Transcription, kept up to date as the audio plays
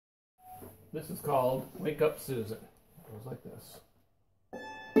This is called Wake Up Susan. It goes like this.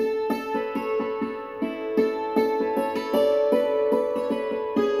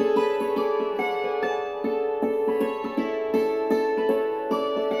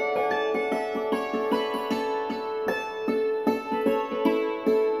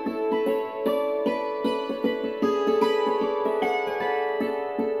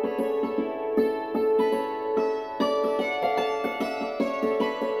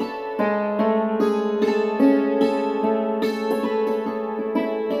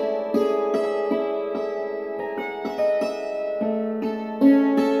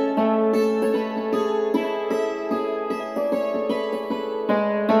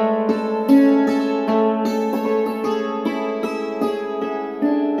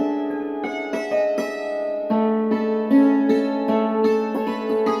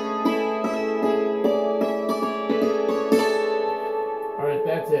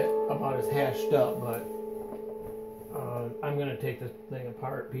 That's it, about as hashed up, but I'm going to take this thing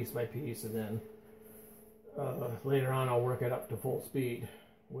apart piece by piece, and then later on I'll work it up to full speed,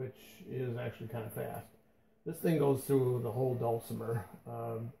 which is actually kind of fast. This thing goes through the whole dulcimer,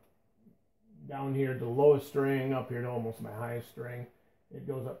 down here to the lowest string, up here to almost my highest string. It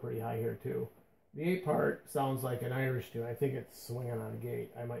goes up pretty high here too. The A part sounds like an Irish tune. I think it's Swinging on a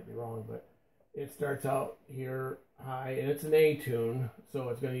Gate. I might be wrong, but it starts out here high, and it's an A tune, so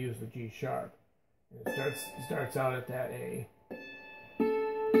it's going to use the G sharp. And it starts out at that A.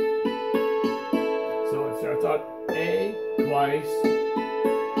 So it starts out A twice,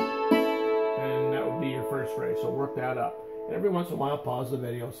 and that would be your first phrase. So work that up. And every once in a while, pause the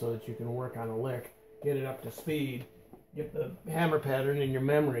video so that you can work on a lick, get it up to speed, get the hammer pattern in your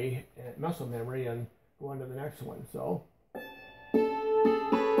memory, muscle memory, and go on to the next one. So.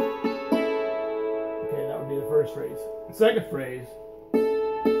 The first phrase. The second phrase,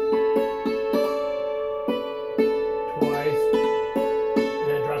 twice, and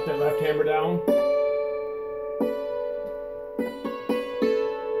then drop that left hammer down.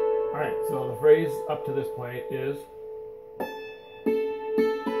 Alright, so the phrase up to this point is,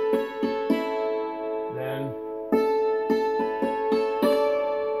 then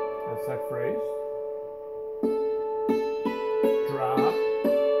that's that phrase, drop.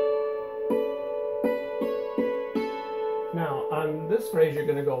 Now, on this phrase, you're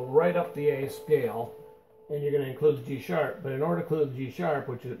going to go right up the A scale, and you're going to include the G sharp. But in order to include the G sharp,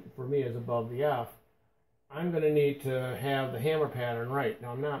 which for me is above the F, I'm going to need to have the hammer pattern right.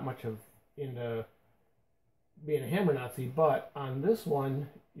 Now, I'm not much into being a hammer Nazi, but on this one,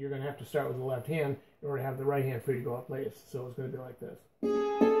 you're going to have to start with the left hand in order to have the right hand free to go up later. So it's going to be like this.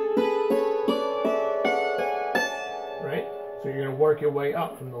 Right? So you're going to work your way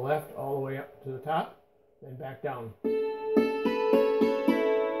up from the left all the way up to the top, then back down.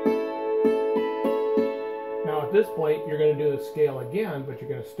 Now at this point, you're going to do the scale again, but you're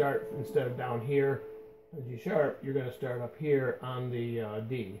going to start, instead of down here, the G sharp, you're going to start up here on the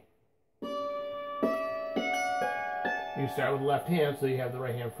D. You start with the left hand, so you have the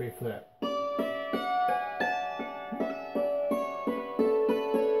right hand free for that.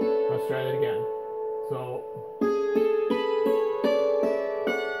 Let's try that again. So,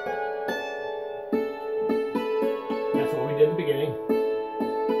 that's what we did in the beginning.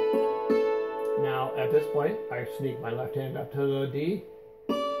 Now, at this point, I sneak my left hand up to the D.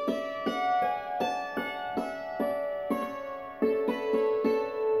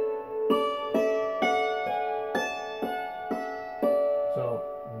 So,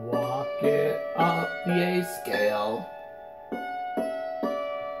 walk it up the A scale.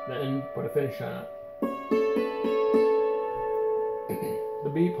 Then put a finish on it. The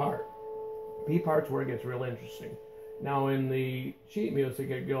B part. B part's where it gets real interesting. Now in the sheet music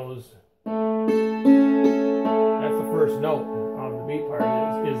it goes, that's the first note of the B part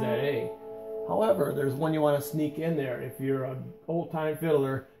is that A. However, there's one you want to sneak in there. If you're an old-time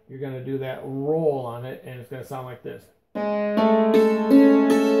fiddler, you're going to do that roll on it, and it's going to sound like this.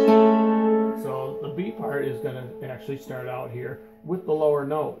 So the B part is going to actually start out here with the lower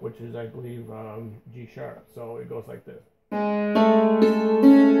note, which is, I believe, G sharp. So it goes like this. Now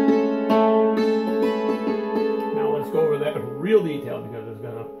let's go over that in real detail because it's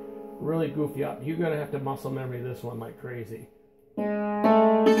going to really goof you up. You're going to have to muscle memory this one like crazy.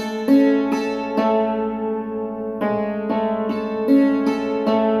 Alright,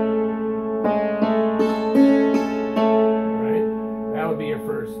 that would be your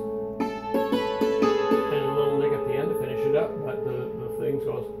first. And a little lick at the end to finish it up, but the thing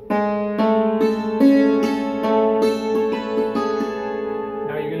goes.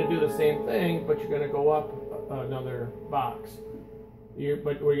 Now you're going to do the same thing, but you're going to go up another box.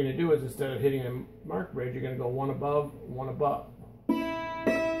 But what you're going to do is, instead of hitting a mark bridge, you're going to go one above, one above.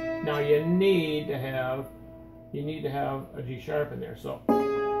 Now you need to have a G sharp in there, so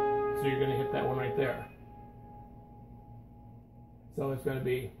you're going to hit that one right there. So it's going to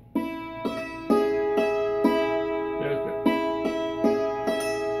be,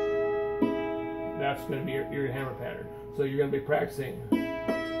 that's going to be your hammer pattern. So you're going to be practicing.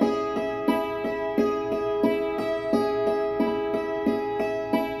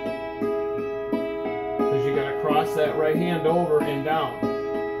 Because you got to cross that right hand over and down.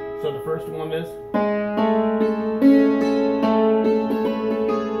 So the first one is.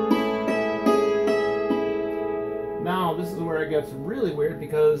 Now this is where it gets really weird,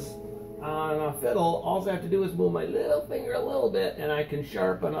 because on a fiddle, all I have to do is move my little finger a little bit and I can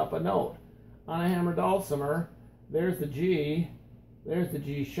sharpen up a note. On a hammer dulcimer, there's the G, there's the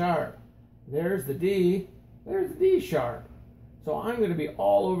G sharp, there's the D, there's the D sharp. So I'm going to be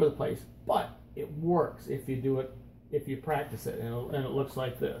all over the place, but it works if you do it, if you practice it, and it looks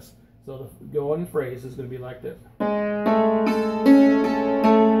like this. So the going phrase is going to be like this.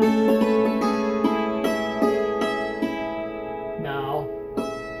 Now,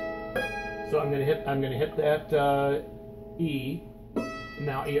 so I'm going to hit that E.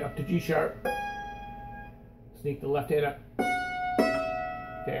 Now E up to G sharp. Sneak the left hand up.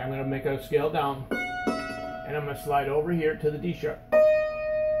 Okay, I'm going to make a scale down, and I'm going to slide over here to the D sharp.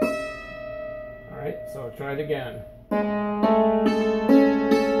 All right, so try it again.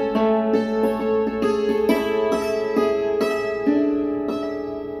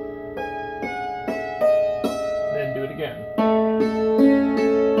 Then do it again.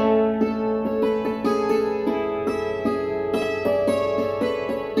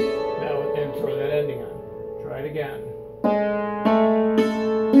 And throw that ending on. Try it again.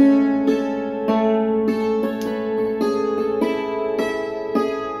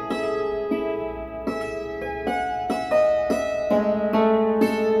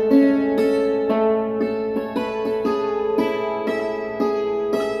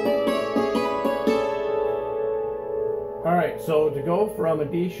 Alright, so to go from a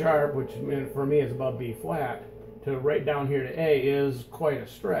D sharp, which for me is above B flat, to right down here to A is quite a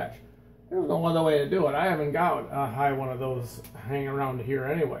stretch. There's no other way to do it. I haven't got a high one of those hanging around here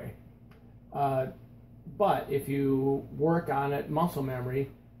anyway. But if you work on it, muscle memory,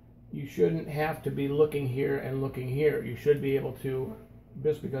 you shouldn't have to be looking here and looking here. You should be able to,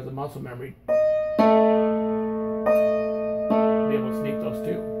 just because of muscle memory, be able to sneak those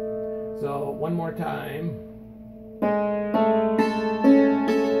two. So one more time.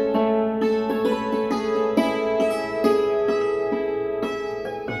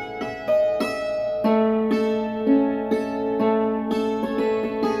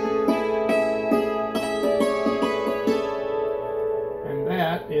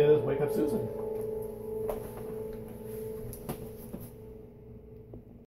 Is Wake Up Susan.